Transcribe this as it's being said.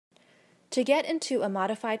To get into a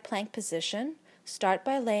modified plank position, start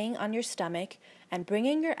by laying on your stomach and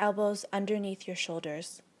bringing your elbows underneath your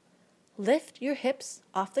shoulders. Lift your hips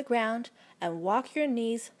off the ground and walk your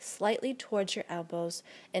knees slightly towards your elbows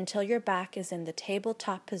until your back is in the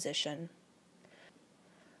tabletop position.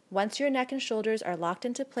 Once your neck and shoulders are locked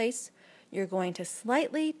into place, you're going to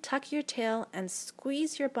slightly tuck your tail and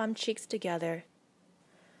squeeze your bum cheeks together.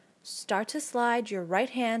 Start to slide your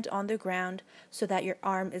right hand on the ground so that your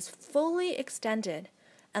arm is fully extended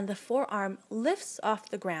and the forearm lifts off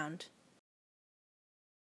the ground.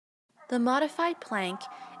 The modified plank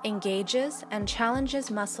engages and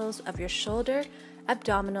challenges muscles of your shoulder,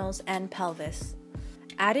 abdominals, and pelvis.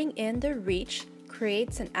 Adding in the reach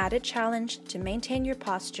creates an added challenge to maintain your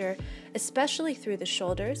posture, especially through the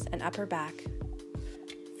shoulders and upper back.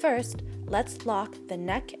 First, let's lock the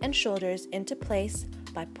neck and shoulders into place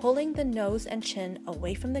by pulling the nose and chin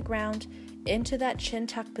away from the ground into that chin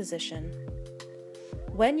tuck position.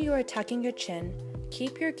 When you are tucking your chin,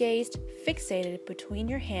 keep your gaze fixated between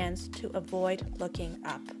your hands to avoid looking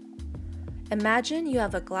up. Imagine you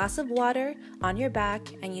have a glass of water on your back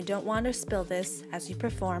and you don't want to spill this as you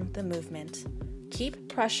perform the movement. Keep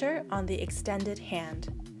pressure on the extended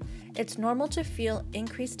hand. It's normal to feel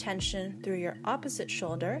increased tension through your opposite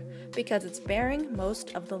shoulder because it's bearing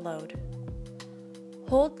most of the load.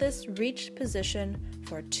 Hold this reached position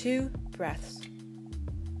for 2 breaths.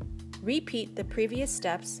 Repeat the previous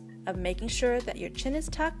steps of making sure that your chin is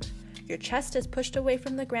tucked, your chest is pushed away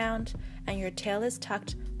from the ground, and your tail is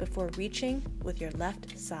tucked before reaching with your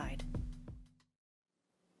left side.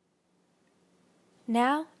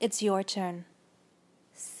 Now it's your turn.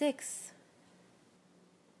 6,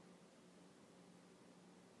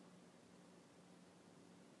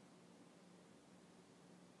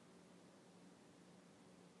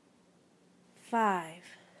 5,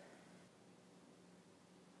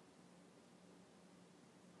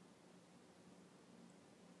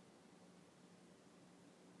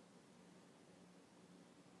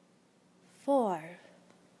 4,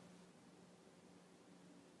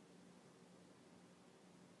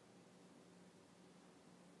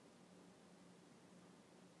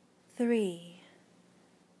 3,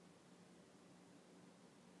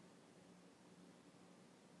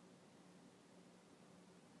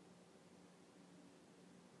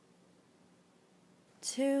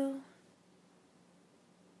 2,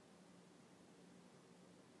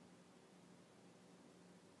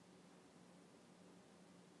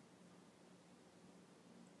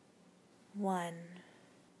 1.